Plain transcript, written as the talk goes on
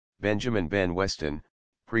Benjamin Ben Weston,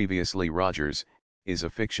 previously Rogers, is a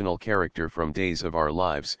fictional character from Days of Our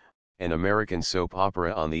Lives, an American soap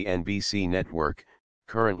opera on the NBC network,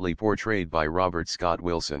 currently portrayed by Robert Scott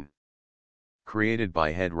Wilson. Created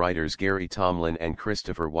by head writers Gary Tomlin and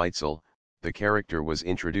Christopher Weitzel, the character was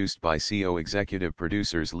introduced by CO executive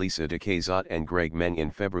producers Lisa DeCazat and Greg Meng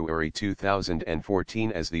in February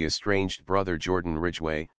 2014 as the estranged brother Jordan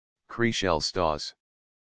Ridgway, Chrishell Stawes.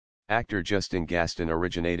 Actor Justin Gaston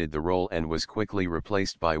originated the role and was quickly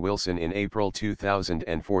replaced by Wilson in April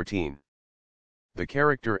 2014. The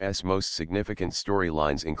character's most significant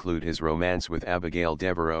storylines include his romance with Abigail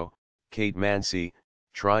Devereaux, Kate Mansi,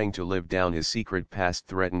 trying to live down his secret past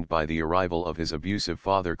threatened by the arrival of his abusive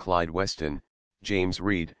father Clyde Weston, James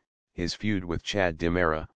Reed, his feud with Chad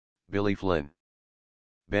DiMera, Billy Flynn.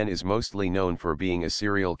 Ben is mostly known for being a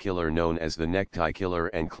serial killer known as the Necktie Killer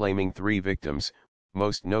and claiming 3 victims,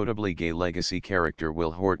 most notably gay legacy character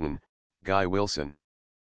Will Horton, Guy Wilson.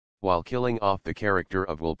 While killing off the character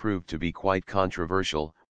of Will proved to be quite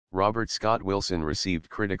controversial, Robert Scott Wilson received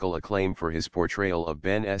critical acclaim for his portrayal of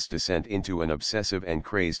Ben's descent into an obsessive and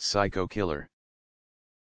crazed psycho killer.